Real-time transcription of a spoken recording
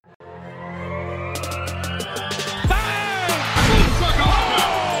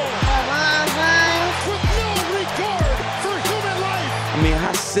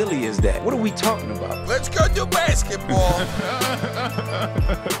silly is that? What are we talking about? Let's go do basketball.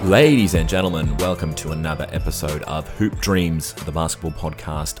 Ladies and gentlemen, welcome to another episode of Hoop Dreams, the basketball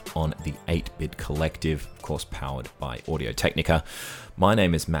podcast on the 8-Bit Collective, of course powered by Audio Technica. My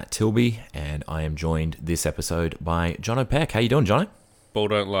name is Matt Tilby, and I am joined this episode by Jono Peck. How you doing, Jono? Ball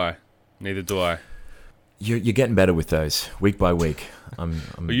don't lie. Neither do I. You're getting better with those, week by week. I'm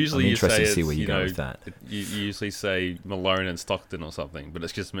interested to see where you go with that. You usually say Malone and Stockton or something, but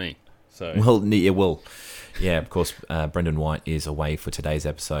it's just me. So Yeah, of course, Brendan White is away for today's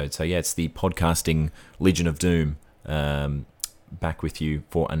episode. So yeah, it's the podcasting Legion of Doom back with you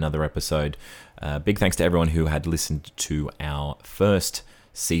for another episode. Big thanks to everyone who had listened to our first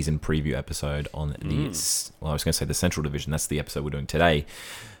season preview episode on the, I was going to say the Central Division. That's the episode we're doing today.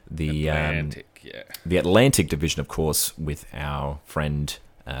 The Atlantic Division, of course, with our friend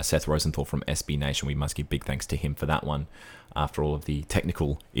Seth Rosenthal from SB Nation. We must give big thanks to him for that one after all of the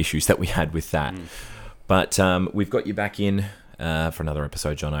technical issues that we had with that. But we've got you back in for another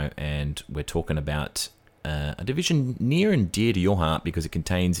episode, Jono, and we're talking about a division near and dear to your heart because it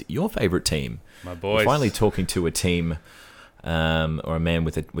contains your favourite team. My boys. We're finally talking to a team or a man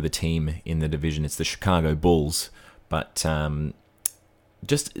with a team in the division. It's the Chicago Bulls. But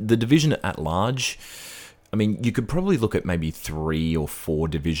just the division at large, I mean, you could probably look at maybe 3 or 4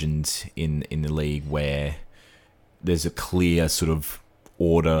 divisions in the league where there's a clear sort of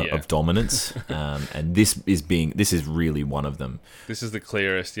order of dominance, and this is really one of them. This is the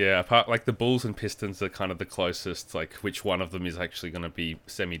clearest, yeah. Apart, like the Bulls and Pistons are kind of the closest, like which one of them is actually going to be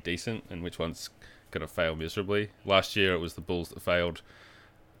semi-decent and which one's going to fail miserably. Last year it was the Bulls that failed.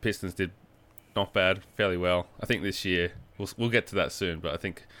 Pistons did not bad, fairly well. I think this year, we'll get to that soon, but I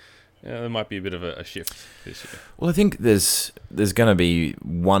think there might be a bit of a shift this year. Well, I think there's going to be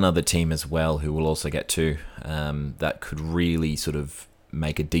one other team as well who we'll also get to that could really sort of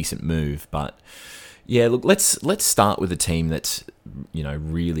make a decent move. But yeah, look, let's start with a team that's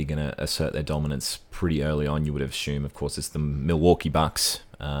really going to assert their dominance pretty early on. You would assume, of course, it's the Milwaukee Bucks,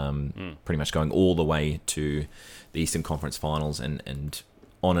 pretty much going all the way to the Eastern Conference Finals, and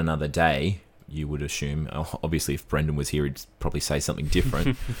on another day, you would assume, obviously if Brendan was here, he'd probably say something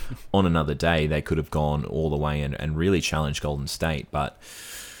different. On another day, they could have gone all the way and really challenged Golden State. But,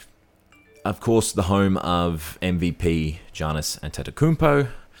 of course, the home of MVP Giannis Antetokounmpo,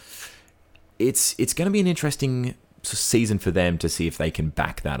 it's going to be an interesting season for them to see if they can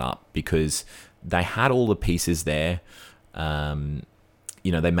back that up, because they had all the pieces there.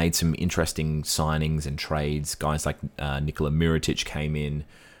 They made some interesting signings and trades. Guys like Nikola Mirotic came in.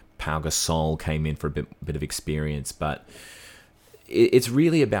 Pau Gasol came in for a bit of experience, but it's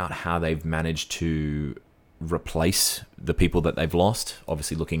really about how they've managed to replace the people that they've lost.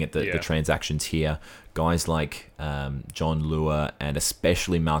 Obviously, looking at the transactions here, guys like John Lua and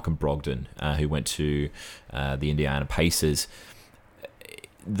especially Malcolm Brogdon, who went to the Indiana Pacers.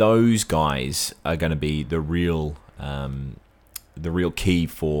 Those guys are going to be the real key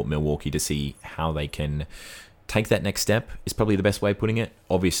for Milwaukee to see how they can take that next step, is probably the best way of putting it.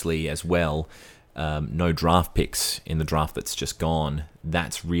 Obviously, as well, no draft picks in the draft that's just gone.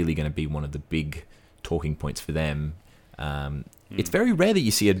 That's really going to be one of the big talking points for them. It's very rare that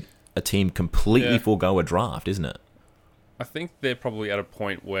you see a team completely forego a draft, isn't it? I think they're probably at a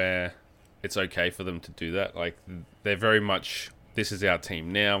point where it's okay for them to do that. Like, they're very much, this is our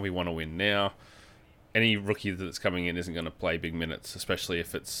team now, we want to win now. Any rookie that's coming in isn't going to play big minutes, especially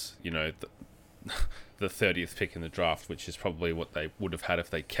if it's, the 30th pick in the draft, which is probably what they would have had if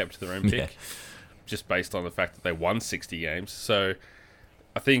they kept their own pick, just based on the fact that they won 60 games. So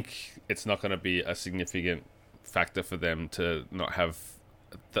I think it's not going to be a significant factor for them to not have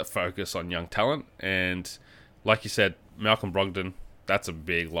the focus on young talent. And like you said, Malcolm Brogdon, that's a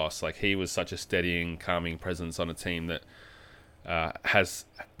big loss. Like, he was such a steadying, calming presence on a team that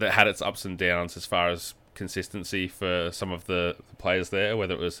had its ups and downs as far as consistency for some of the players there,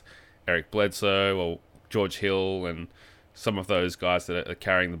 whether it was Eric Bledsoe or George Hill and some of those guys that are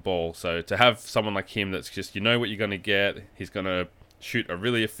carrying the ball. So to have someone like him that's just, what you're going to get, he's going to shoot a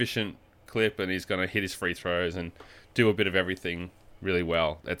really efficient clip and he's going to hit his free throws and do a bit of everything really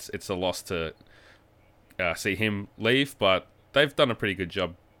well. It's a loss to see him leave, but they've done a pretty good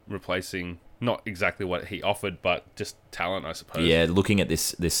job replacing not exactly what he offered, but just talent, I suppose. Yeah, looking at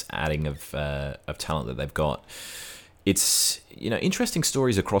this adding of talent that they've got, it's interesting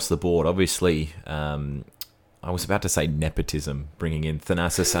stories across the board. Obviously, I was about to say nepotism, bringing in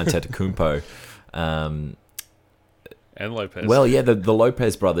Thanasis Antetokounmpo. And Lopez. Well, yeah, the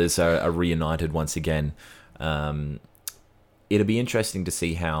Lopez brothers are reunited once again. it'll be interesting to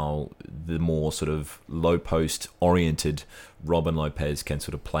see how the more sort of low post oriented Robin Lopez can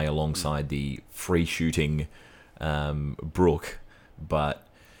sort of play alongside the free shooting Brook. But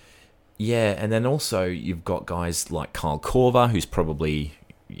yeah, and then also you've got guys like Kyle Korver, who's probably,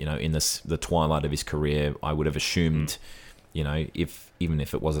 in the twilight of his career. I would have assumed, even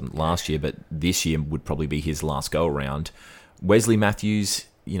if it wasn't last year, but this year would probably be his last go around. Wesley Matthews,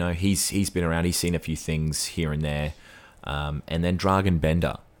 he's been around. He's seen a few things here and there. And then Dragan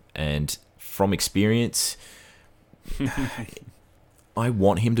Bender. And from experience, I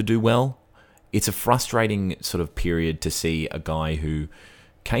want him to do well. It's a frustrating sort of period to see a guy who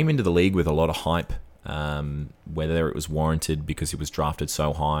came into the league with a lot of hype, whether it was warranted because he was drafted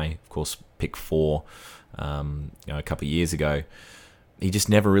so high. Of course, pick 4 a couple of years ago. He just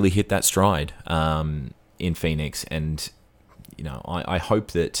never really hit that stride in Phoenix. And, I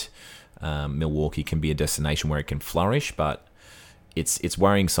hope that Milwaukee can be a destination where it can flourish, but it's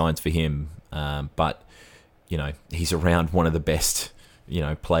worrying signs for him. But he's around one of the best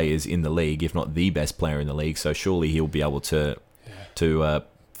players in the league, if not the best player in the league. So surely he'll be able to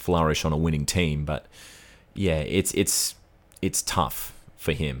flourish on a winning team. But yeah, it's tough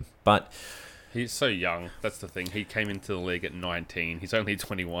for him. But he's so young. That's the thing. He came into the league at 19. He's only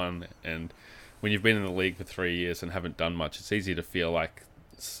 21, and when you've been in the league for 3 years and haven't done much, it's easy to feel like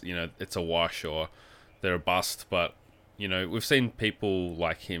it's a wash or they're a bust. But we've seen people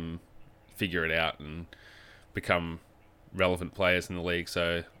like him figure it out and become relevant players in the league.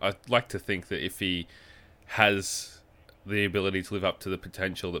 So I'd like to think that if he has the ability to live up to the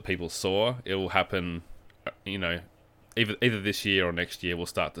potential that people saw, it will happen. Either this year or next year, we'll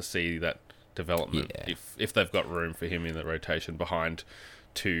start to see that development. Yeah. If they've got room for him in the rotation behind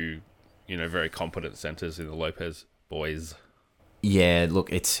 2, very competent centers in the Lopez boys. Yeah,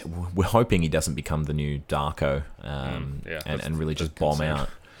 look, we're hoping he doesn't become the new Darko and really just bomb concern. out.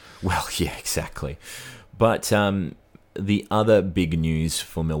 Well, yeah, exactly. But the other big news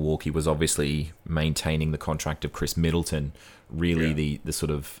for Milwaukee was obviously maintaining the contract of Chris Middleton, really the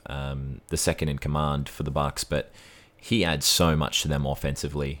sort of the second in command for the Bucks. But he adds so much to them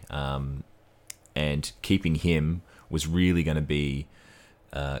offensively, and keeping him was really going to be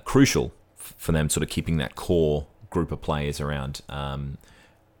crucial for them sort of keeping that core group of players around.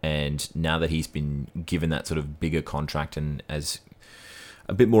 And now that he's been given that sort of bigger contract and as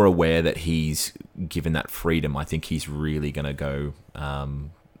a bit more aware that he's given that freedom, I think he's really going to go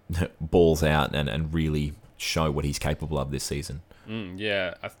balls out and really show what he's capable of this season.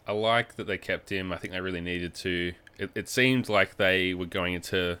 I like that they kept him. I think they really needed to. It seemed like they were going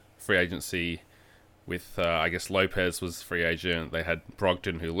into free agency with, I guess, Lopez was free agent. They had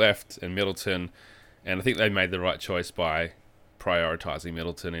Brogdon who left and Middleton. And I think they made the right choice by prioritizing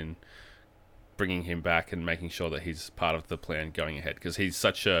Middleton and bringing him back and making sure that he's part of the plan going ahead, because he's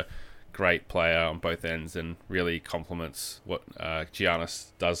such a great player on both ends and really complements what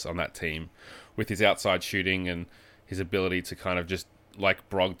Giannis does on that team with his outside shooting and his ability to kind of just, like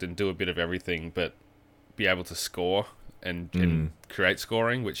Brogdon, do a bit of everything but be able to score and create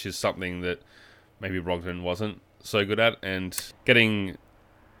scoring, which is something that maybe Brogdon wasn't so good at. And getting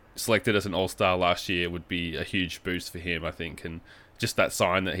selected as an all-star last year would be a huge boost for him, I think, and just that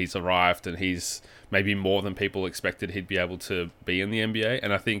sign that he's arrived and he's maybe more than people expected he'd be able to be in the NBA.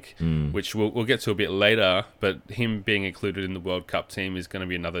 And I think, which we'll get to a bit later, but him being included in the World Cup team is going to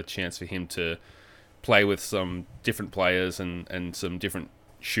be another chance for him to play with some different players and some different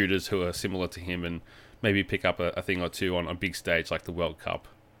shooters who are similar to him and maybe pick up a thing or two on a big stage like the World Cup.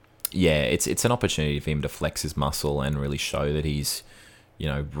 Yeah, it's an opportunity for him to flex his muscle and really show that he's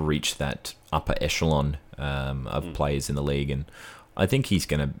reached that upper echelon of players in the league, and I think he's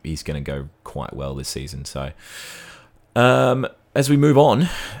gonna go quite well this season. So, as we move on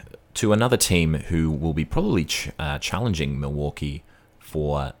to another team who will be probably challenging Milwaukee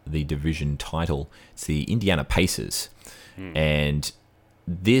for the division title, it's the Indiana Pacers, and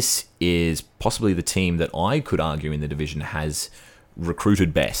this is possibly the team that I could argue in the division has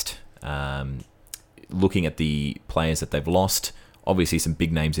recruited best. Looking at the players that they've lost, obviously some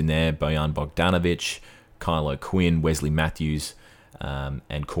big names in there: Bojan Bogdanovic, Kyle O'Quinn, Wesley Matthews,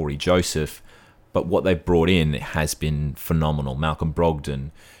 and Corey Joseph. But what they've brought in has been phenomenal. Malcolm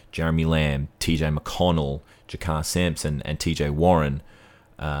Brogdon, Jeremy Lamb, TJ McConnell, Jakar Sampson, and TJ Warren.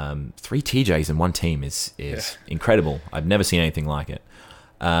 3 TJs in one team is incredible. I've never seen anything like it.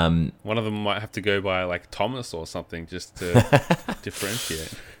 One of them might have to go by like Thomas or something just to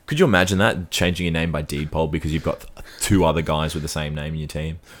differentiate. Could you imagine that, changing your name by deed poll because you've got 2 other guys with the same name in your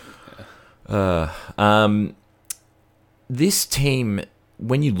team? This team,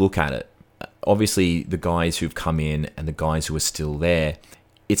 when you look at it, obviously the guys who've come in and the guys who are still there,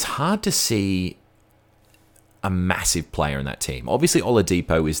 it's hard to see a massive player in that team. Obviously,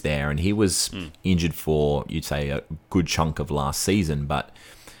 Oladipo is there, and he was injured for, you'd say, a good chunk of last season. But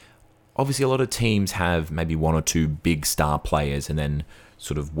obviously, a lot of teams have maybe one or two big star players and then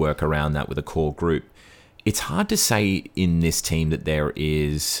sort of work around that with a core group. It's hard to say in this team that there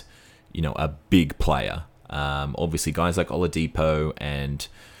is, a big player. Obviously, guys like Oladipo and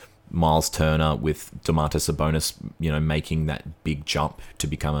Miles Turner with Domantas Sabonis, making that big jump to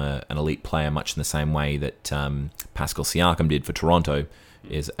become an elite player, much in the same way that Pascal Siakam did for Toronto,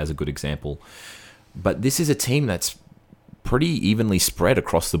 is as a good example. But this is a team that's pretty evenly spread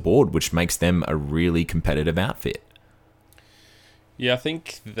across the board, which makes them a really competitive outfit. Yeah, I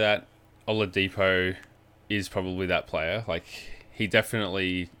think that Oladipo is probably that player. Like, he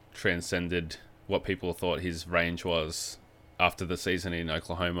definitely transcended what people thought his range was after the season in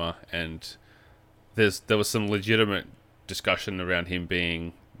Oklahoma, and there was some legitimate discussion around him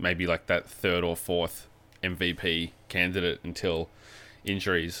being maybe like that third or fourth MVP candidate until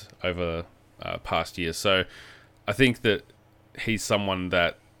injuries over past years. So I think that he's someone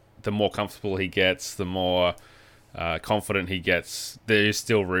that the more comfortable he gets, the more confident he gets, there is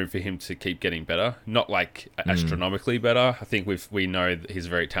still room for him to keep getting better. Not like astronomically better. I think we know that he's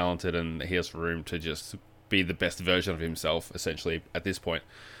very talented and he has room to just be the best version of himself, essentially, at this point.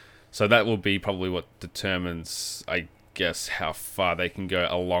 So that will be probably what determines, I guess, how far they can go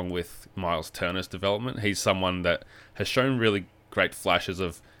along with Miles Turner's development. He's someone that has shown really great flashes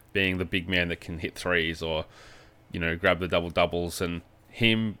of being the big man that can hit threes or, grab the double-doubles, and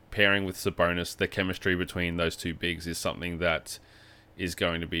him pairing with Sabonis, the chemistry between those two bigs is something that is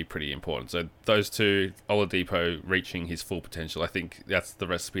going to be pretty important. So those two, Oladipo reaching his full potential, I think that's the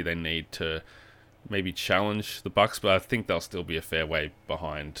recipe they need to maybe challenge the Bucks, but I think they'll still be a fair way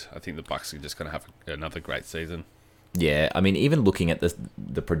behind. I think the Bucks are just going to have another great season. Yeah, I mean, even looking at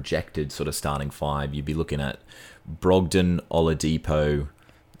the projected sort of starting five, you'd be looking at Brogdon, Oladipo,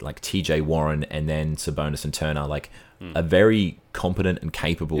 like TJ Warren, and then Sabonis and Turner, like a very competent and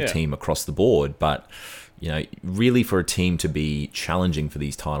capable team across the board. But, really for a team to be challenging for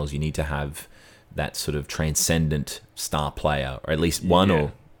these titles, you need to have that sort of transcendent star player, or at least one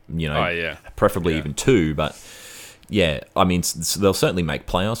or, preferably even two. But, yeah, I mean, they'll certainly make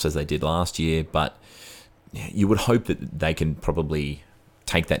playoffs as they did last year, but you would hope that they can probably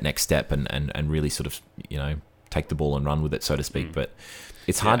take that next step and really sort of, take the ball and run with it, so to speak. But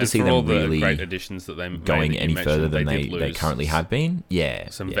it's hard to see them really great additions that they going any further than they currently have been. Yeah.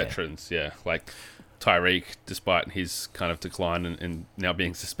 Some veterans, like Tyreek, despite his kind of decline and now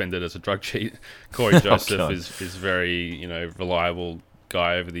being suspended as a drug cheat. Corey Joseph is very, reliable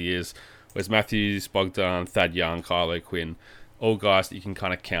guy over the years. Whereas Matthews, Bogdan, Thad Young, Kylo Quinn, all guys that you can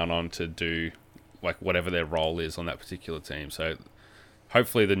kind of count on to do like whatever their role is on that particular team. So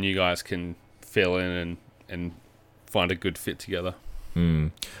hopefully the new guys can fill in and find a good fit together.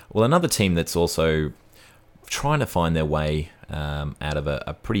 Well, another team that's also trying to find their way out of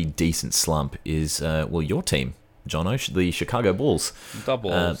a pretty decent slump is, your team, Jono, the Chicago Bulls.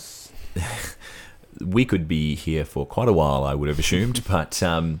 Doubles. We could be here for quite a while, I would have assumed. But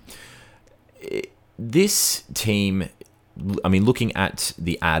this team, I mean, looking at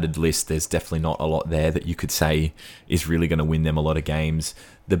the added list, there's definitely not a lot there that you could say is really going to win them a lot of games.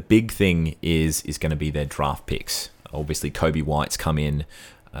 The big thing is going to be their draft picks. Obviously, Kobe White's come in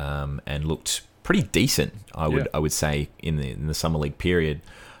and looked pretty decent, I would say, in the summer league period.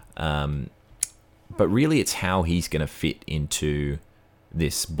 But really, it's how he's going to fit into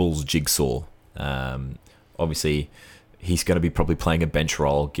this Bulls jigsaw. Obviously, he's going to be probably playing a bench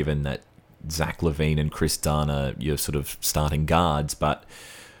role, given that Zach LaVine and Chris Dunn are your sort of starting guards. But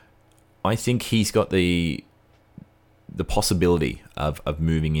I think he's got the possibility of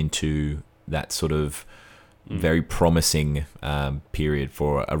moving into that sort of very promising period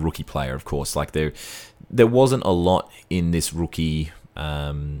for a rookie player, of course. Like there wasn't a lot in this rookie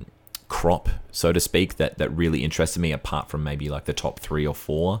crop, so to speak, that really interested me, apart from maybe like the top 3 or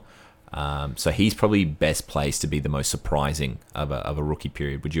 4. So he's probably best placed to be the most surprising of a rookie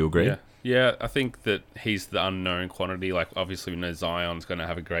period. Would you agree? Yeah, I think that he's the unknown quantity. Like, obviously, we know Zion's going to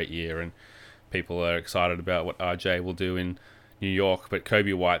have a great year, and people are excited about what RJ will do in New York. But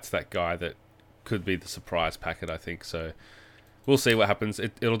Kobe White's that guy that could be the surprise packet, I think. So we'll see what happens.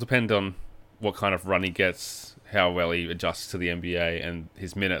 It'll depend on what kind of run he gets, how well he adjusts to the NBA and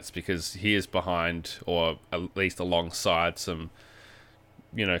his minutes, because he is behind, or at least alongside, some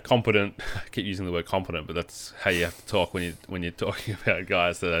competent. I keep using the word competent, but that's how you have to talk when you're talking about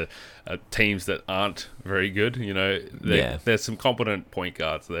guys that are teams that aren't very good. There's some competent point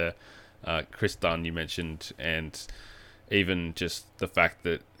guards there, Chris Dunn you mentioned, and even just the fact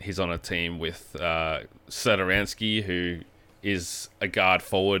that he's on a team with Satoransky, who is a guard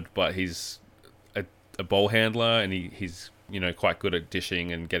forward, but he's a ball handler, and he's quite good at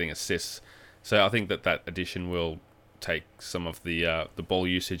dishing and getting assists. So I think that addition will take some of the ball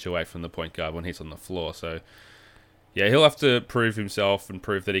usage away from the point guard when he's on the floor. So yeah, he'll have to prove himself and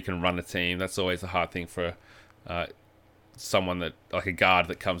prove that he can run a team. That's always the hard thing for someone that, like a guard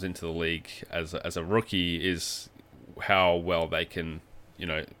that comes into the league as a rookie, is how well they can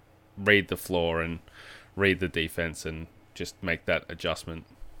read the floor and read the defense and just make that adjustment.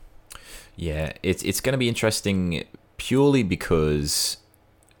 Yeah, it's going to be interesting purely because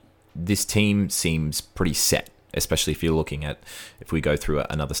this team seems pretty set, especially if you're looking at, if we go through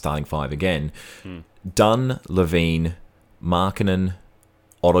another starting five again. Dunn, Levine, Markkanen,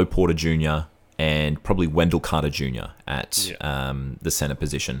 Otto Porter Jr., and probably Wendell Carter Jr. at the center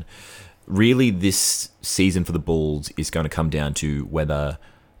position. Really, this season for the Bulls is going to come down to whether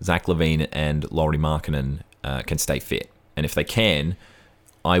Zach LaVine and Lauri Markkanen can stay fit. And if they can,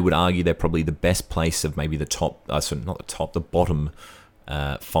 I would argue they're probably the best place of maybe the top, the bottom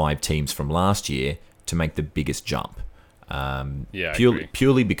 5 teams from last year to make the biggest jump.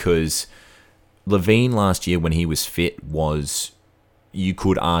 Purely because LaVine last year, when he was fit, was, you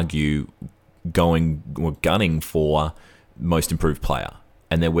could argue, gunning for most improved player.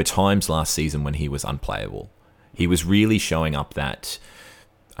 And there were times last season when he was unplayable. He was really showing up that,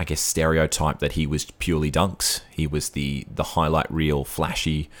 I guess, stereotype that he was purely dunks. He was the highlight reel,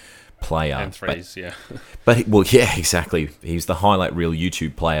 flashy player. And threes, But exactly. He was the highlight reel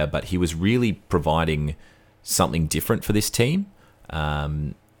YouTube player, but he was really providing something different for this team.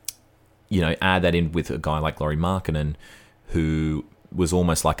 Add that in with a guy like Lauri Markkanen, who was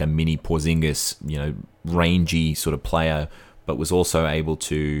almost like a mini Porzingis, rangy sort of player, but was also able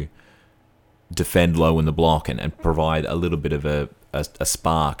to defend low in the block and provide a little bit of a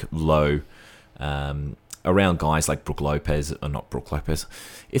spark low around guys like Brook Lopez, or not Brook Lopez.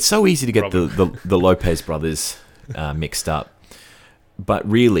 It's so easy to get the Lopez brothers mixed up. But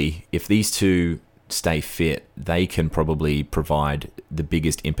really, if these two stay fit, they can probably provide the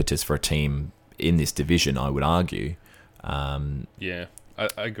biggest impetus for a team in this division, I would argue. I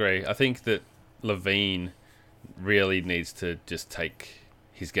agree. I think that Levine really needs to just take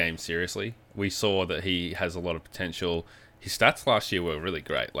his game seriously. We saw that he has a lot of potential. His stats last year were really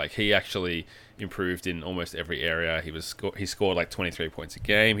great. Like, he actually improved in almost every area. He scored like 23 points a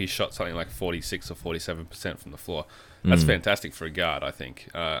game. He shot something like 46 or 47% from the floor. That's fantastic for a guard, I think.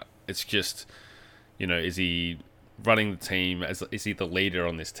 It's just, is he running the team? Is he the leader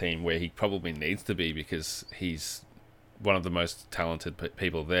on this team, where he probably needs to be, because he's one of the most talented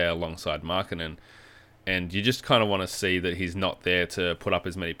people there alongside Markkanen. And you just kind of want to see that he's not there to put up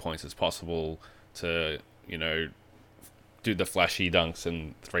as many points as possible, to, do the flashy dunks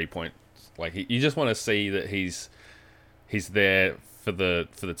and 3 points. Like, you just want to see that he's there for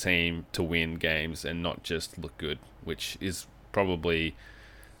the team to win games and not just look good, which is probably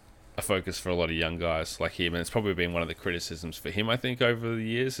a focus for a lot of young guys like him. And it's probably been one of the criticisms for him, I think, over the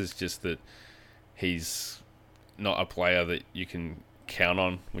years, is just that he's not a player that you can count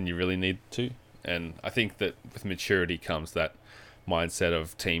on when you really need to. And I think that with maturity comes that mindset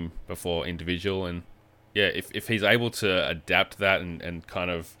of team before individual. And if he's able to adapt that and kind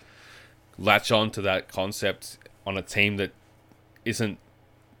of latch on to that concept on a team that isn't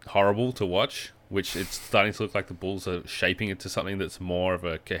horrible to watch, which it's starting to look like the Bulls are shaping it to something that's more of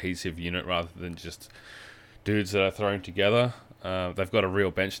a cohesive unit rather than just dudes that are thrown together. They've got a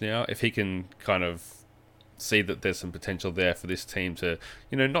real bench now. If he can kind of see that there's some potential there for this team to,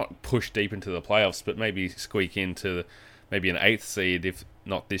 not push deep into the playoffs, but maybe squeak into maybe an 8th seed, if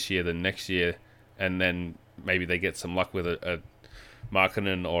not this year, then next year, and then maybe they get some luck with a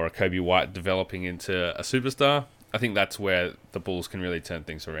Markkanen or a Kobe White developing into a superstar. I think that's where the Bulls can really turn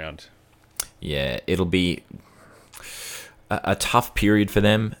things around. Yeah, it'll be a tough period for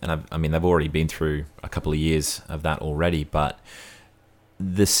them, and they've already been through a couple of years of that already, but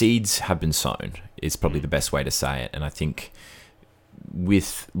the seeds have been sown is probably the best way to say it. And I think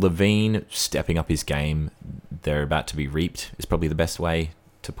with LaVine stepping up his game, they're about to be reaped is probably the best way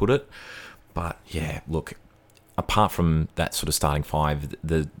to put it. But yeah, look, apart from that sort of starting five,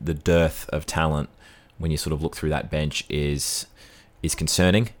 the dearth of talent when you sort of look through that bench is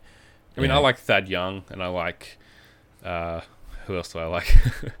concerning. I mean, I like Thad Young, and I like who else do I like?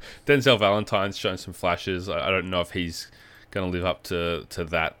 Denzel Valentine's shown some flashes. I don't know if he's going to live up to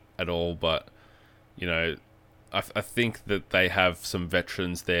that at all, but I think that they have some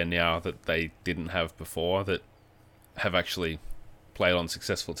veterans there now that they didn't have before, that have actually played on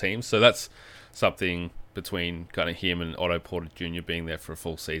successful teams. So that's something between kind of him and Otto Porter Jr. being there for a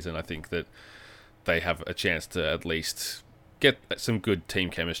full season. I think that they have a chance to at least get some good team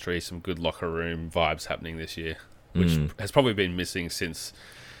chemistry, some good locker room vibes happening this year, which has probably been missing since,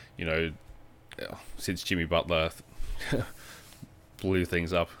 since Jimmy Butler blew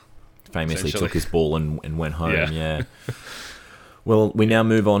things up. Famously took his ball and went home, yeah. Well, we now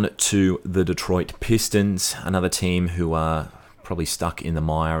move on to the Detroit Pistons, another team who are probably stuck in the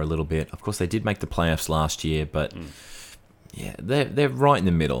mire a little bit. Of course, they did make the playoffs last year, but yeah, they're right in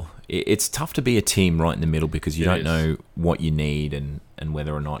the middle. It's tough to be a team right in the middle because you don't know what you need and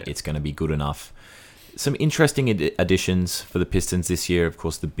whether or not it's going to be good enough. Some interesting additions for the Pistons this year. Of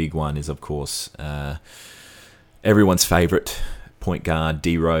course, the big one is, of course, everyone's favorite point guard,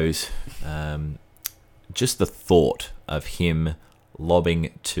 D Rose. Just the thought of him lobbing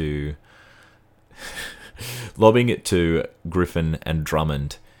it to Griffin and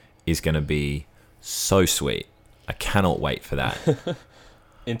Drummond is going to be so sweet. I cannot wait for that.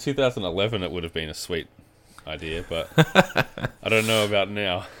 In 2011, it would have been a sweet idea, but I don't know about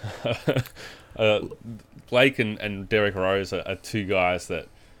now. Blake and Derrick Rose are two guys that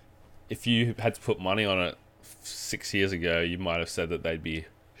if you had to put money on it 6 years ago, you might have said that they'd be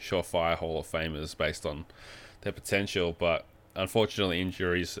surefire Hall of Famers based on their potential, but unfortunately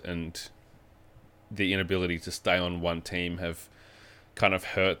injuries and the inability to stay on one team have kind of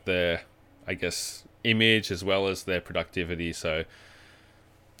hurt their, I guess, image as well as their productivity. So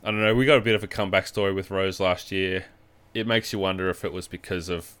I don't know, we got a bit of a comeback story with Rose last year. It makes you wonder if it was because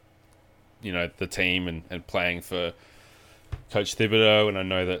of the team and playing for Coach Thibodeau, and I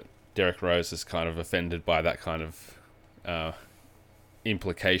know that Derrick Rose is kind of offended by that kind of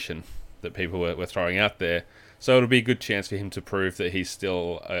implication that people were throwing out there. So it'll be a good chance for him to prove that he's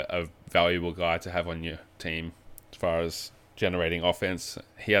still a valuable guy to have on your team as far as generating offense.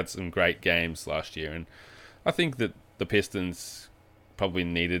 He had some great games last year, and I think that the Pistons probably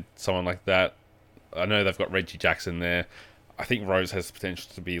needed someone like that. I know they've got Reggie Jackson there. I think Rose has the potential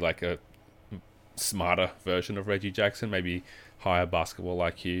to be like a smarter version of Reggie Jackson, maybe higher basketball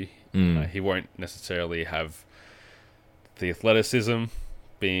IQ. He won't necessarily have the athleticism,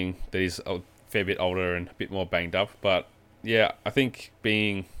 being that he's a fair bit older and a bit more banged up. But yeah, I think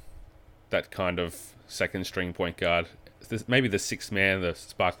being that kind of second string point guard, maybe the sixth man, the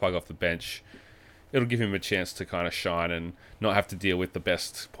spark plug off the bench, it'll give him a chance to kind of shine and not have to deal with the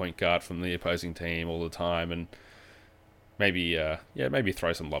best point guard from the opposing team all the time, and maybe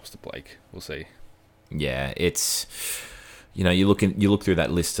throw some lobs to Blake. We'll see. Yeah, it's you look through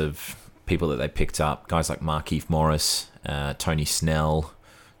that list of people that they picked up, guys like Markieff Morris, Tony Snell.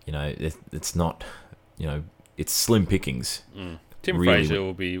 It's not, it's slim pickings. Tim really Frazier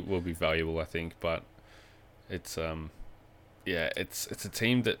will be valuable, I think, but it's it's a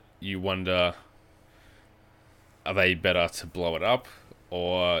team that you wonder, are they better to blow it up,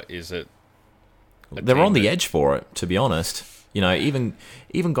 or is it? They're on the edge for it, to be honest. Even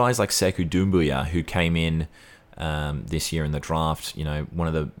guys like Sekou Doumbouya, who came in this year in the draft, one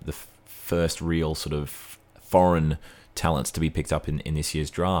of the first real sort of foreign talents to be picked up in this year's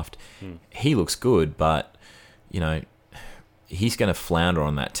draft. He looks good, but he's going to flounder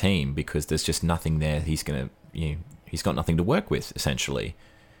on that team because there's just nothing there. He's got nothing to work with, essentially.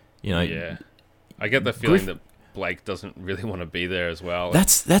 Yeah, I get the feeling that Blake doesn't really want to be there as well.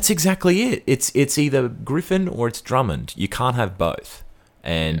 That's exactly it. It's either Griffin or it's Drummond. You can't have both,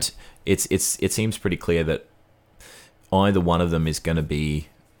 and it seems pretty clear that either one of them is going to be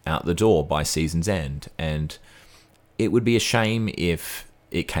out the door by season's end, and it would be a shame if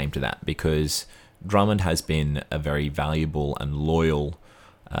it came to that, because Drummond has been a very valuable and loyal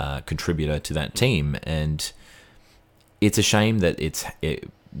contributor to that team, and it's a shame that it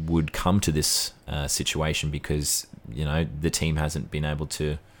would come to this situation because the team hasn't been able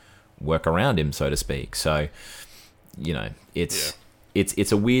to work around him, so to speak. So it's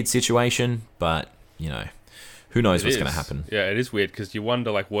a weird situation, but who knows what's going to happen. Yeah, it is weird because you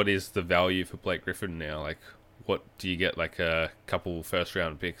wonder what is the value for Blake Griffin now? What do you get, a couple first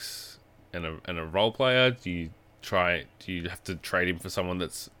round picks and a role player? Do you have to trade him for someone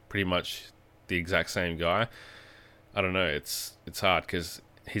that's pretty much the exact same guy? I don't know. It's hard because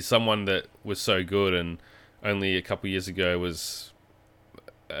he's someone that was so good and only a couple years ago was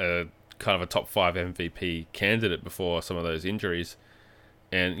kind of a top 5 MVP candidate before some of those injuries.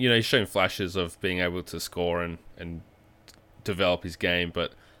 And, he's shown flashes of being able to score and develop his game,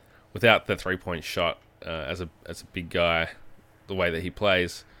 but without the 3-point shot as a big guy, the way that he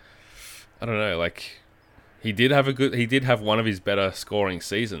plays, I don't know, he did have one of his better scoring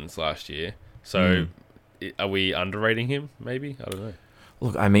seasons last year. So are we underrating him? Maybe, I don't know.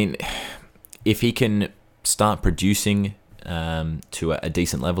 Look, I mean, if he can start producing to a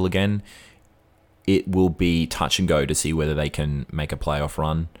decent level again, it will be touch and go to see whether they can make a playoff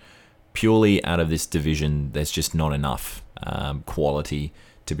run. Purely out of this division, there's just not enough quality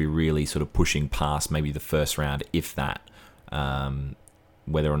to be really sort of pushing past maybe the first round, if that.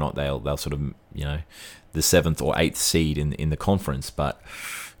 Whether or not they'll sort of, the 7th or 8th seed in the conference, but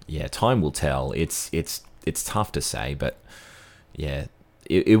yeah, time will tell. It's tough to say, but yeah,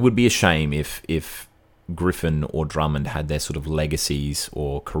 it would be a shame if Griffin or Drummond had their sort of legacies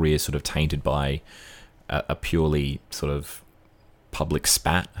or careers sort of tainted by a purely sort of public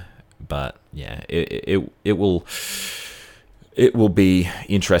spat. But yeah, it will be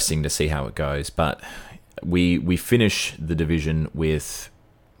interesting to see how it goes. But we finish the division with.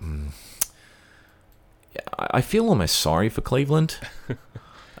 I feel almost sorry for Cleveland.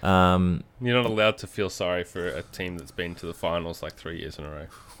 You're not allowed to feel sorry for a team that's been to the finals like 3 years in a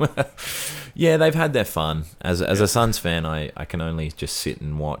row. Yeah, they've had their fun. As a Suns fan, I can only just sit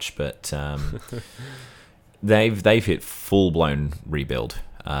and watch, but they've hit full blown rebuild.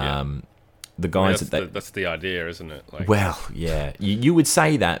 The guys that's the idea, isn't it? Like, well, yeah, you would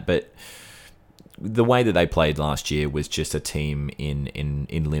say that, but the way that they played last year was just a team in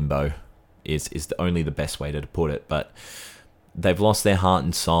limbo. Is only the best way to put it, but they've lost their heart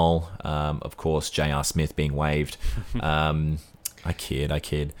and soul. Of course, J.R. Smith being waived. I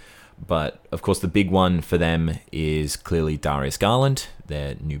kid. But, of course, the big one for them is clearly Darius Garland,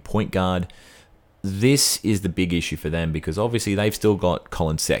 their new point guard. This is the big issue for them because, obviously, they've still got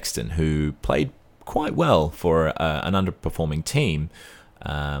Colin Sexton, who played quite well for an underperforming team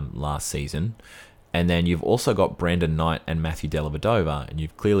last season. And then you've also got Brandon Knight and Matthew Dellavedova, and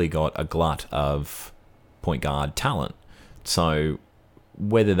you've clearly got a glut of point guard talent. So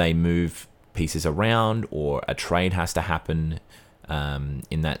whether they move pieces around or a trade has to happen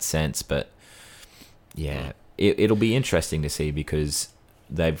in that sense, but yeah, it'll be interesting to see because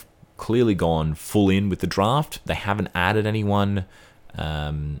they've clearly gone full in with the draft. They haven't added anyone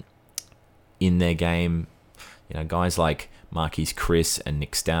in their game. Guys like Marquise Chris and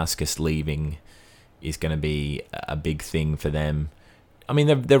Nick Stauskas leaving is going to be a big thing for them. I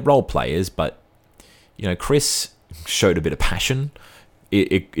mean, they're role players, but Chris showed a bit of passion.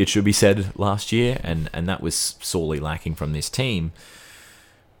 It should be said last year, and that was sorely lacking from this team.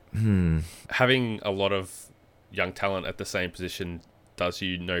 Having a lot of young talent at the same position does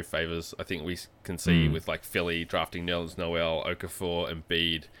you no favors. I think we can see with like Philly drafting Nerlens Noel, Okafor,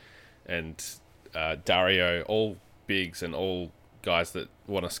 Embiid, and Dario, all bigs and all guys that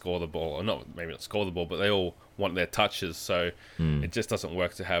want to score the ball, or maybe not score the ball, but they all want their touches. So it just doesn't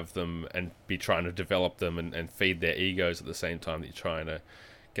work to have them and be trying to develop them and feed their egos at the same time that you're trying to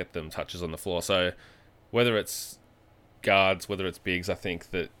get them touches on the floor. So whether it's guards, whether it's bigs, I think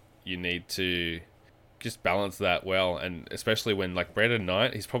that you need to just balance that well. And especially when, like, Brandon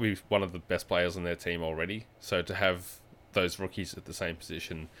Knight, he's probably one of the best players on their team already. So to have those rookies at the same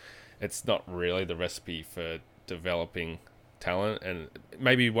position, it's not really the recipe for developing talent. And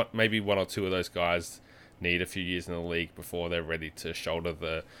maybe one or two of those guys need a few years in the league before they're ready to shoulder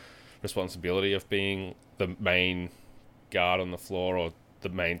the responsibility of being the main guard on the floor or the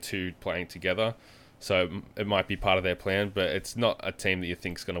main two playing together. So it might be part of their plan, but it's not a team that you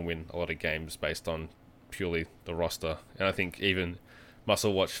think is going to win a lot of games based on purely the roster. And I think even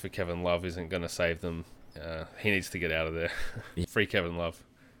muscle watch for Kevin Love isn't going to save them. He needs to get out of there. Free Kevin Love.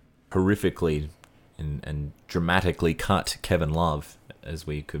 Horrifically and dramatically cut Kevin Love, as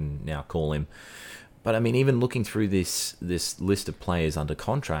we can now call him. But I mean, even looking through this list of players under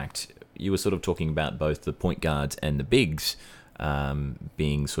contract, you were sort of talking about both the point guards and the bigs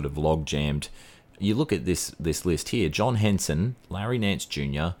being sort of log jammed. You look at this list here: John Henson, Larry Nance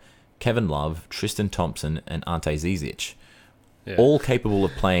Jr., Kevin Love, Tristan Thompson, and Ante Zizic, all capable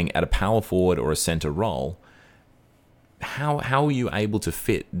of playing at a power forward or a center role. How are you able to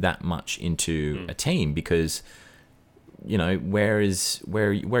fit that much into a team? Because where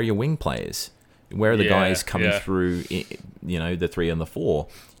are your wing players? Where are the guys coming through? The 3 and the 4.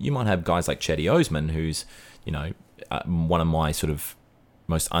 You might have guys like Chetty Osman, who's one of my sort of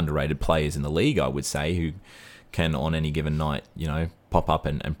most underrated players in the league, I would say, who can on any given night pop up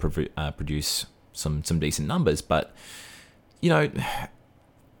and produce some decent numbers. But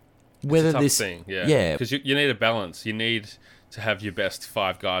whether it's a tough this thing, because you need a balance. You need to have your best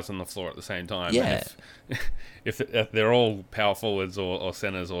 5 guys on the floor at the same time. Yeah. And if they're all power forwards or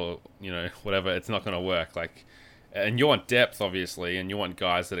centers or whatever, it's not going to work. And you want depth, obviously, and you want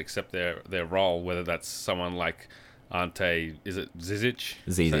guys that accept their role. Whether that's someone like Ante, is it Zizic?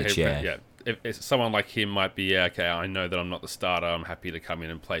 Zizic, yeah. if someone like him might be, yeah, okay, I know that I'm not the starter. I'm happy to come in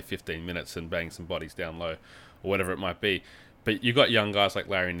and play 15 minutes and bang some bodies down low or whatever it might be. But you got young guys like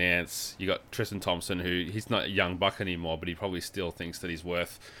Larry Nance. You got Tristan Thompson, who he's not a young buck anymore, but he probably still thinks that he's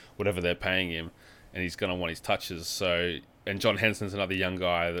worth whatever they're paying him, and he's going to want his touches. So, and John Henson's another young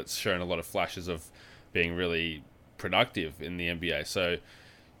guy that's shown a lot of flashes of being really productive in the NBA. So,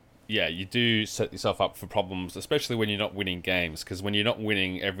 yeah, you do set yourself up for problems, especially when you're not winning games, because when you're not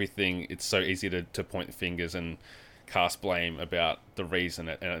winning everything, it's so easy to point the fingers and cast blame about the reason,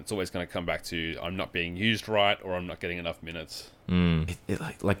 and it's always going to come back to I'm not being used right or I'm not getting enough minutes.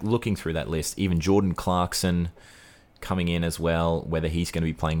 Like looking through that list, even Jordan Clarkson coming in as well, whether he's going to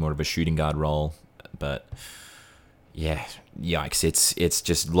be playing more of a shooting guard role, but yeah, yikes, it's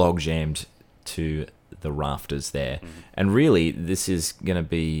just log jammed to the rafters there. And really, this is going to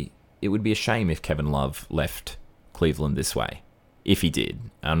be, it would be a shame if Kevin Love left Cleveland this way, if he did.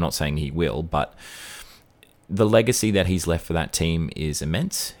 I'm not saying he will, but the legacy that he's left for that team is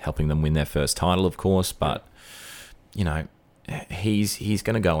immense, helping them win their first title, of course. But you know, he's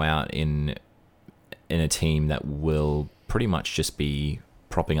going to go out in a team that will pretty much just be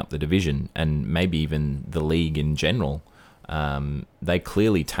propping up the division and maybe even the league in general. They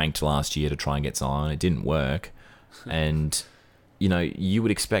clearly tanked last year to try and get Zion. It didn't work, and you know, you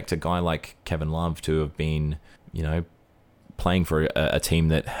would expect a guy like Kevin Love to have been, you know, playing for a team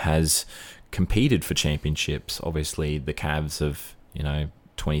that has competed for championships. Obviously, the Cavs of, you know,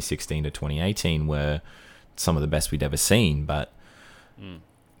 2016 to 2018 were some of the best we'd ever seen. But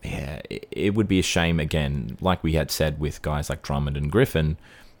yeah, it would be a shame, again, like we had said with guys like Drummond and Griffin,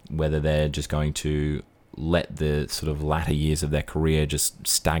 whether they're just going to let the sort of latter years of their career just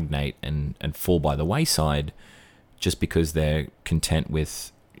stagnate and fall by the wayside just because they're content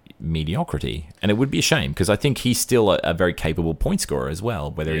with mediocrity. And it would be a shame, because I think he's still a very capable point scorer as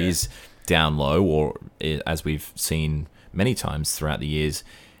well, whether he's down low or, as we've seen many times throughout the years,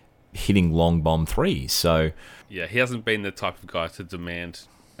 hitting long bomb threes. So yeah, he hasn't been the type of guy to demand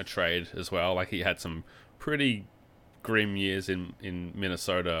a trade as well. Like, he had some pretty grim years in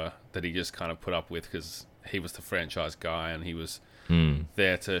Minnesota that he just kind of put up with because he was the franchise guy and he was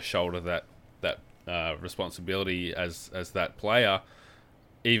there to shoulder that responsibility as that player,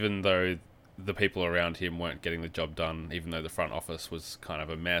 even though the people around him weren't getting the job done, even though the front office was kind of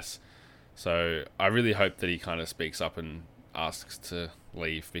a mess. So I really hope that he kind of speaks up and asks to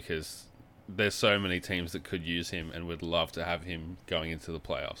leave, because there's so many teams that could use him and would love to have him going into the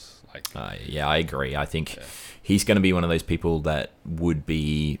playoffs. Yeah, I agree. I think he's going to be one of those people that would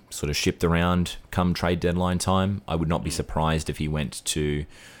be sort of shipped around come trade deadline time. I would not be surprised if he went to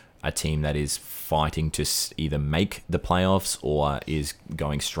a team that is fighting to either make the playoffs or is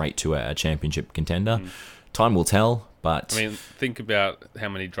going straight to a championship contender. Time will tell, but I mean, think about how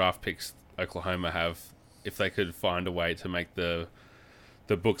many draft picks Oklahoma have. If they could find a way to make the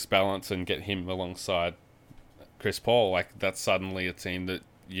books balance and get him alongside Chris Paul, like, that's suddenly a team that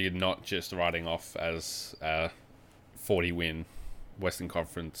you're not just writing off as a 40-win Western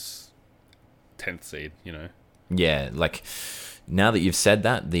Conference 10th seed, you know? Yeah, like, now that you've said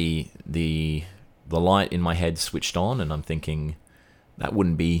that, the light in my head switched on, and I'm thinking that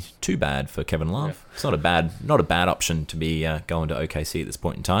wouldn't be too bad for Kevin Love. Yeah. It's not a bad option to be going to OKC at this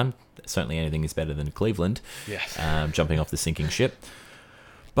point in time. Certainly anything is better than Cleveland. Yes. Jumping off the sinking ship.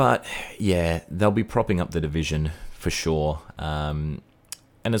 But yeah, they'll be propping up the division for sure.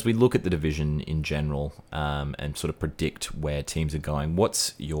 And as we look at the division in general, and sort of predict where teams are going,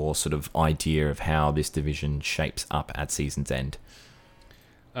 what's your sort of idea of how this division shapes up at season's end?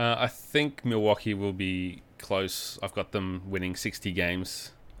 I think Milwaukee will be close. I've got them winning 60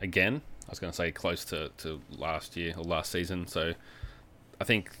 games again. I was going to say close to last year or last season. So I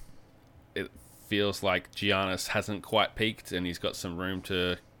think it feels like Giannis hasn't quite peaked and he's got some room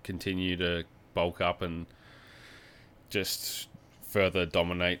to continue to bulk up and just further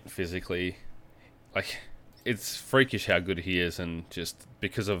dominate physically. Like, it's freakish how good he is, and just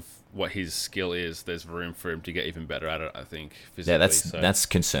because of what his skill is, there's room for him to get even better at it, I think, physically. Yeah, that's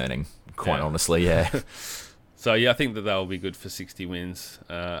concerning, quite honestly, yeah. So, yeah, I think that they'll be good for 60 wins.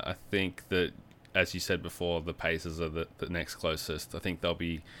 I think that, as you said before, the Pacers are the next closest. I think they'll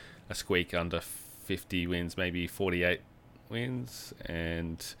be a squeak under 50 wins, maybe 48 wins.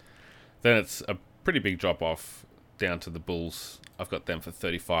 And then it's a pretty big drop-off down to the Bulls. I've got them for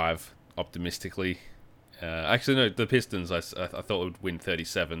 35, optimistically. Actually, no, the Pistons, I thought would win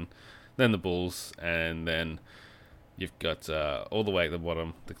 37. Then the Bulls, and then you've got all the way at the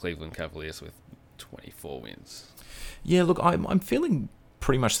bottom, the Cleveland Cavaliers with 24 wins. Yeah, look, I'm feeling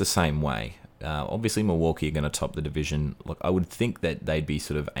pretty much the same way. Obviously, Milwaukee are going to top the division. Look, I would think that they'd be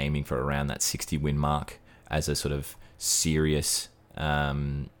sort of aiming for around that 60-win mark as a sort of serious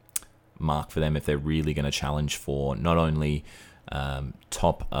mark for them if they're really going to challenge for not only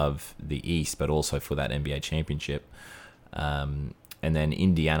top of the East, but also for that NBA championship. And then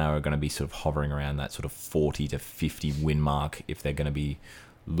Indiana are going to be sort of hovering around that sort of 40 to 50 win mark if they're going to be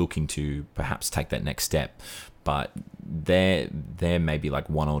looking to perhaps take that next step. But they're maybe like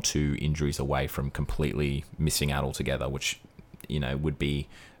 1 or 2 injuries away from completely missing out altogether, which, would be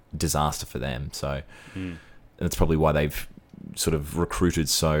disaster for them. So that's probably why they've sort of recruited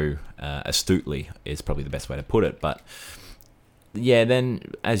so astutely, is probably the best way to put it. But yeah, then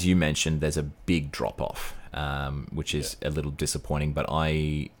as you mentioned, there's a big drop off, which is a little disappointing. But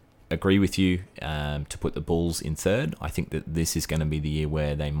I agree with you to put the Bulls in third. I think that this is going to be the year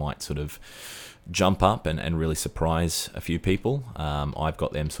where they might sort of jump up and really surprise a few people. I've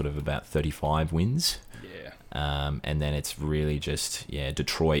got them sort of about 35 wins. And then it's really just,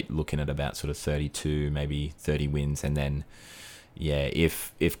 Detroit looking at about sort of 32, maybe 30 wins. And then,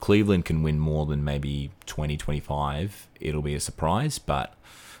 if Cleveland can win more than maybe 20, 25, it'll be a surprise. But,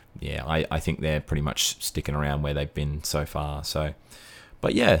 I think they're pretty much sticking around where they've been so far. So,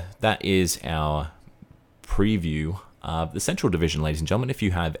 but that is our preview of the Central Division, ladies and gentlemen. If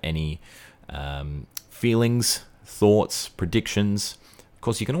you have any feelings, thoughts, predictions, of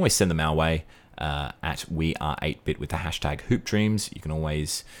course, you can always send them our way. At We Are 8-Bit with the hashtag HoopDreams. You can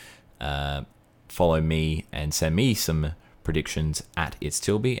always follow me and send me some predictions at It's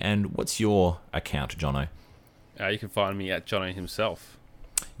Tilby. And what's your account, Jono? You can find me at Jono himself.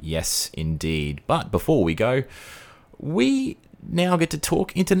 Yes, indeed. But before we go, we now get to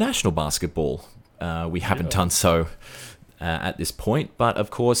talk international basketball. We haven't done so at this point, but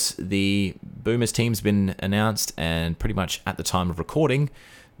of course the Boomers team's been announced, and pretty much at the time of recording,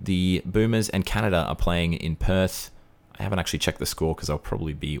 the Boomers and Canada are playing in Perth. I haven't actually checked the score because I'll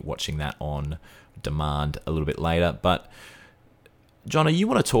probably be watching that on demand a little bit later. But, Jono, you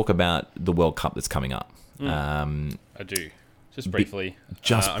want to talk about the World Cup that's coming up? I do. Just briefly.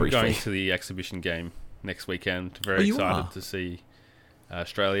 I'm going to the exhibition game next weekend. Very excited to see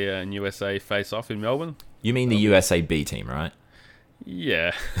Australia and USA face off in Melbourne. You mean the USA B team, right?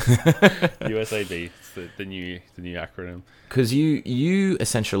 Yeah. USAB. It's the new acronym. Because you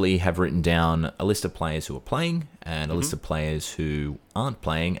essentially have written down a list of players who are playing, and a list of players who aren't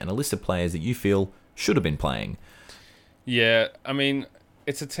playing, and a list of players that you feel should have been playing. Yeah, I mean,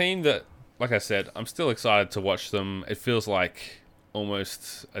 it's a team that, like I said, I'm still excited to watch them. It feels like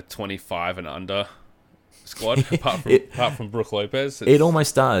almost a 25 and under squad, apart from Brook Lopez. It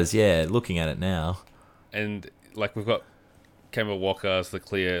almost does, looking at it now. And, like, we've got Kemba Walker is the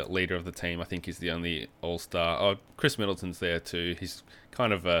clear leader of the team. I think he's the only all-star. Oh, Chris Middleton's there too. He's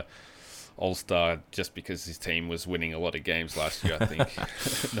kind of a all-star just because his team was winning a lot of games last year, I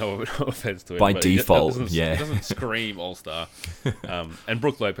think. no offense to him. By default, it doesn't scream all-star. And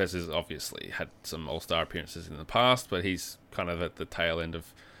Brook Lopez has obviously had some all-star appearances in the past, but he's kind of at the tail end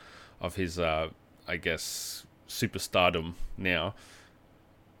of his, I guess, superstardom now.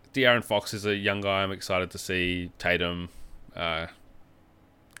 De'Aaron Fox is a young guy I'm excited to see. Tatum. But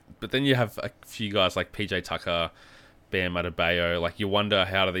then you have a few guys like PJ Tucker, Bam Adebayo. Like, you wonder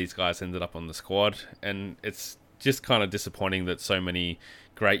how do these guys ended up on the squad, and it's just kind of disappointing that so many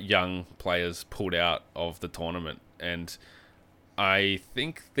great young players pulled out of the tournament. And I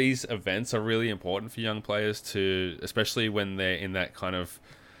think these events are really important for young players to, especially when they're in that kind of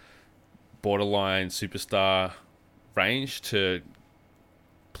borderline superstar range, to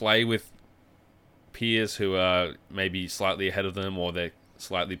play with peers who are maybe slightly ahead of them or they're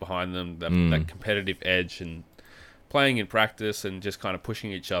slightly behind them, that competitive edge, and playing in practice and just kind of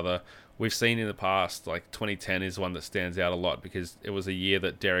pushing each other. We've seen in the past, like 2010 is one that stands out a lot because it was a year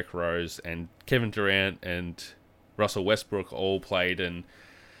that Derrick Rose and Kevin Durant and Russell Westbrook all played, and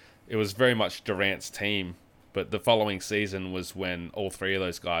it was very much Durant's team. But the following season was when all three of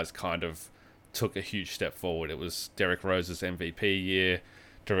those guys kind of took a huge step forward. It was Derrick Rose's MVP year.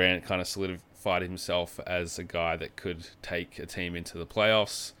 Durant kind of solidified himself as a guy that could take a team into the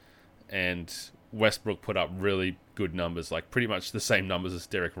playoffs, and Westbrook put up really good numbers, like pretty much the same numbers as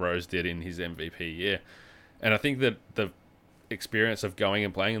Derrick Rose did in his MVP year. And I think that the experience of going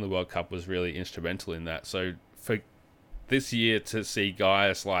and playing in the World Cup was really instrumental in that. So for this year to see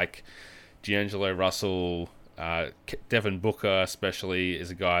guys like D'Angelo Russell, Devin Booker especially is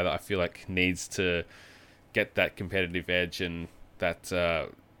a guy that I feel like needs to get that competitive edge and that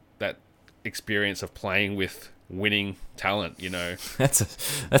experience of playing with winning talent, you know. That's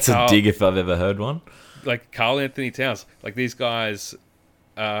a dig if I've ever heard one. Like Karl Anthony Towns, like these guys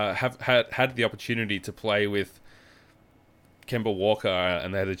have had the opportunity to play with Kemba Walker,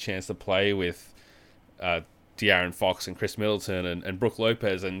 and they had a chance to play with De'Aaron Fox and Chris Middleton and Brook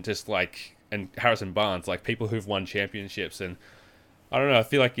Lopez and and Harrison Barnes, like people who've won championships. And I don't know, I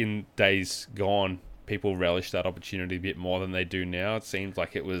feel like in days gone, people relish that opportunity a bit more than they do now. It seemed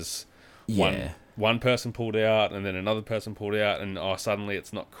like it was one person pulled out and then another person pulled out, and suddenly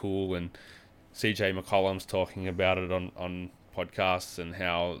it's not cool. And CJ McCollum's talking about it on podcasts and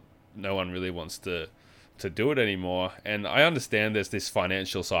how no one really wants to do it anymore. And I understand there's this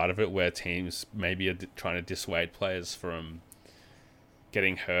financial side of it where teams maybe are trying to dissuade players from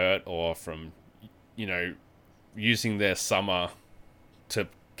getting hurt or from, using their summer to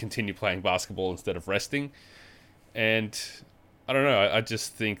continue playing basketball instead of resting. And I don't know, I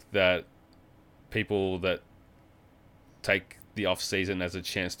just think that people that take the off season as a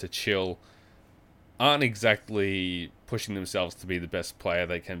chance to chill aren't exactly pushing themselves to be the best player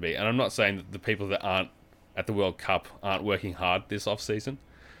they can be. And I'm not saying that the people that aren't at the World Cup aren't working hard this off season,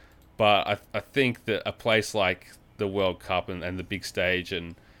 but I think that a place like the World Cup and the big stage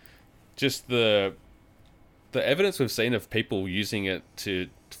and just the evidence we've seen of people using it to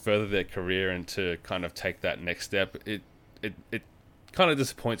further their career and to kind of take that next step, it kind of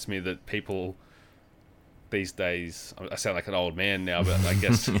disappoints me that people these days, I sound like an old man now, but I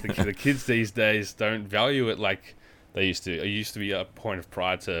guess the kids these days don't value it like they used to. It used to be a point of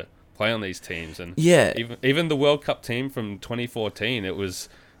pride to play on these teams. And even the World Cup team from 2014, it was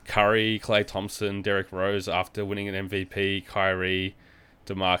Curry, Klay Thompson, Derrick Rose after winning an MVP, Kyrie,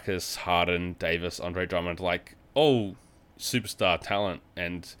 DeMarcus, Harden, Davis, Andre Drummond, like all superstar talent.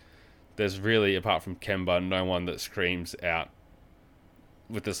 And there's really, apart from Kemba, no one that screams out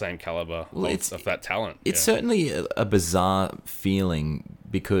with the same caliber of that talent. It's certainly a bizarre feeling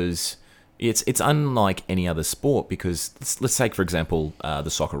because it's unlike any other sport. Because let's take, for example, the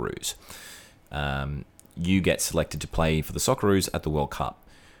Socceroos. You get selected to play for the Socceroos at the World Cup.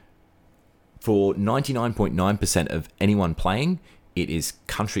 For 99.9% of anyone playing, it is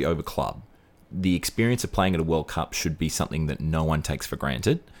country over club. The experience of playing at a World Cup should be something that no one takes for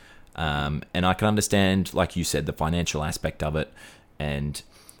granted. And I can understand, like you said, the financial aspect of it, and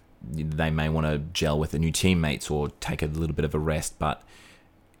they may want to gel with the new teammates or take a little bit of a rest. But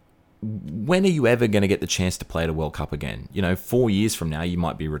when are you ever going to get the chance to play at a World Cup again? 4 years from now, you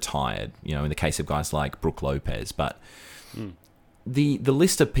might be retired, in the case of guys like Brook Lopez. But the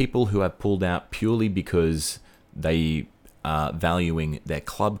list of people who have pulled out purely because they are valuing their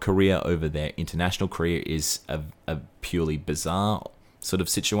club career over their international career is a purely bizarre sort of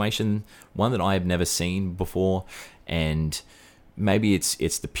situation, one that I have never seen before. And maybe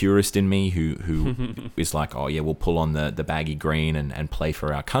it's the purist in me who is like, oh yeah, we'll pull on the baggy green and play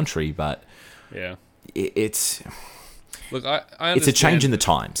for our country. But yeah, it's look, I it's a change in the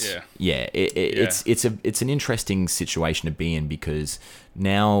times. It's an interesting situation to be in, because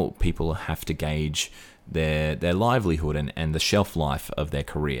now people have to gauge their livelihood and the shelf life of their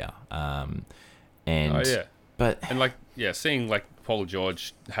career. Seeing like Paul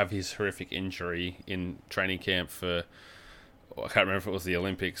George have his horrific injury in training camp for, I can't remember if it was the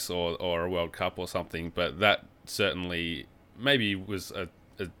Olympics or a World Cup or something, but that certainly maybe was a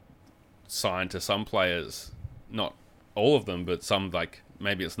sign to some players, not all of them, but some, like,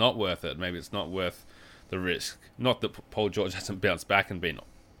 maybe it's not worth it. Maybe it's not worth the risk. Not that Paul George hasn't bounced back and been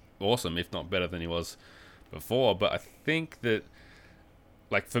awesome, if not better than he was before, but I think that,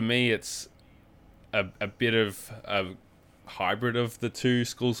 like, for me, it's a bit of a hybrid of the two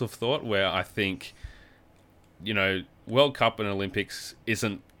schools of thought, where I think, World Cup and Olympics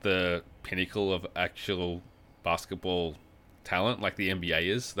isn't the pinnacle of actual basketball talent like the NBA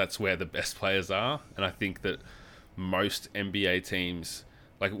is. That's where the best players are. And I think that most NBA teams,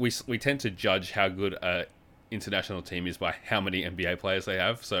 like, we tend to judge how good a international team is by how many NBA players they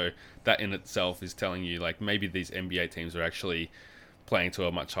have. So that in itself is telling you, like, maybe these NBA teams are actually playing to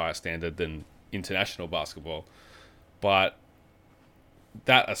a much higher standard than international basketball. But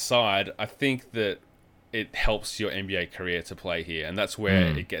that aside, I think that it helps your NBA career to play here, and that's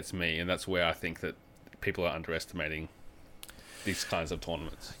where it gets me, and that's where I think that people are underestimating these kinds of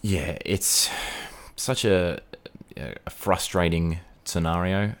tournaments. Yeah, it's such a frustrating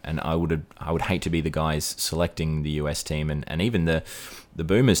scenario, and I would hate to be the guys selecting the US team and even the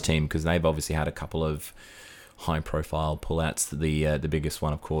Boomers team, because they've obviously had a couple of high-profile pullouts. The biggest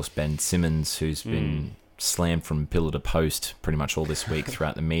one, of course, Ben Simmons, who's been slammed from pillar to post pretty much all this week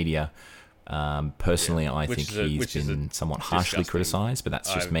throughout the media. Personally, I think he's been somewhat harshly criticised, but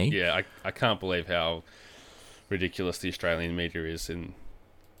that's just me. Yeah, I can't believe how ridiculous the Australian media is in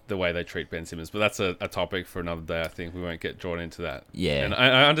the way they treat Ben Simmons. But that's a topic for another day. I think we won't get drawn into that. Yeah. And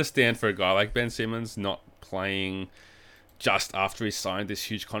I understand for a guy like Ben Simmons not playing just after he signed this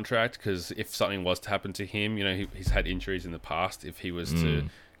huge contract, because if something was to happen to him, he's had injuries in the past. If he was to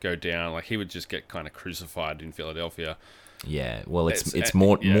go down, like, he would just get kind of crucified in Philadelphia. Yeah, well, it's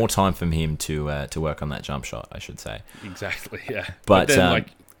more time for him to work on that jump shot, I should say. Exactly, yeah. But then,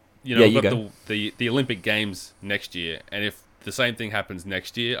 you we've got the Olympic Games next year, and if the same thing happens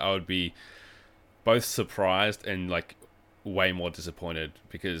next year, I would be both surprised and like way more disappointed,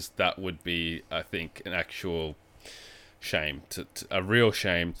 because that would be, I think, an actual shame, a real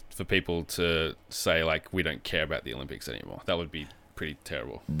shame for people to say, like, we don't care about the Olympics anymore. That would be pretty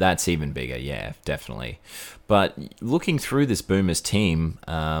terrible. That's even bigger, yeah, definitely. But looking through this Boomers team,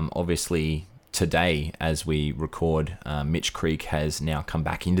 obviously today, as we record, Mitch Creek has now come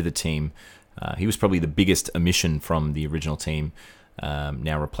back into the team. He was probably the biggest omission from the original team,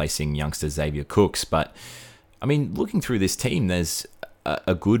 now replacing youngster Xavier Cooks. But, I mean, looking through this team, there's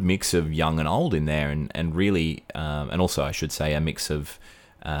a good mix of young and old in there, and really, and also, I should say, a mix of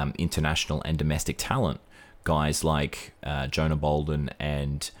international and domestic talent. Guys like Jonah Bolden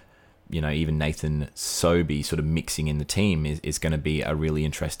and, even Nathan Sobey sort of mixing in the team is going to be a really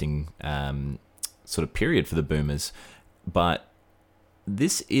interesting sort of period for the Boomers. But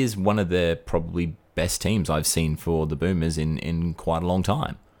this is one of the probably best teams I've seen for the Boomers in quite a long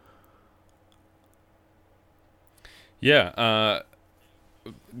time. Yeah,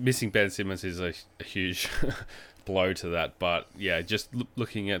 missing Ben Simmons is a huge blow to that. But yeah, just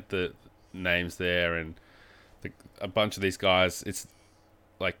looking at the names there and a bunch of these guys, it's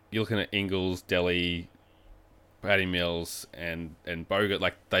like you're looking at Ingles, Delhi, Patty Mills, and Bogut.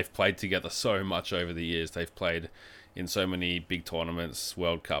 Like, they've played together so much over the years. They've played in so many big tournaments,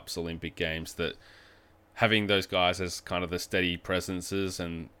 World Cups, Olympic Games, that having those guys as kind of the steady presences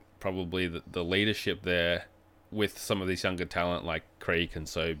and probably the leadership there with some of these younger talent like Creek and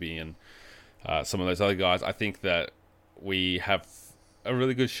Sobey and some of those other guys, I think that we have a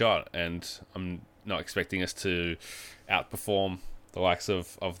really good shot, and I'm not expecting us to outperform the likes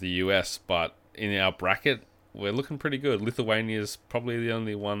of the US, but in our bracket, we're looking pretty good. Lithuania's probably the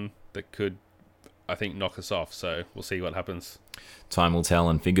only one that could, I think, knock us off, so we'll see what happens. Time will tell,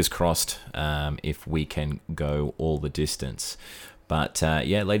 and fingers crossed if we can go all the distance. But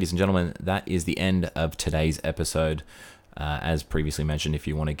yeah, ladies and gentlemen, that is the end of today's episode. As previously mentioned, if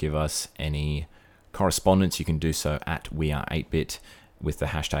you want to give us any correspondence, you can do so at WeAre8bit with the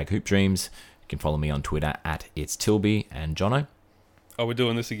hashtag HoopDreams. You can follow me on Twitter at itstilby. And Jono? Oh, we're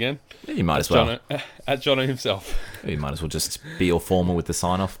doing this again? Yeah, you might as well. At Jono himself. You might as well just be all formal with the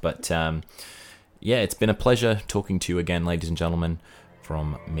sign-off. But yeah, it's been a pleasure talking to you again, ladies and gentlemen.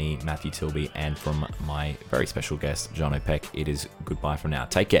 From me, Matthew Tilby, and from my very special guest, Jono Peck, it is goodbye for now.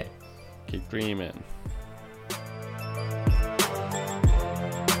 Take care. Keep dreaming.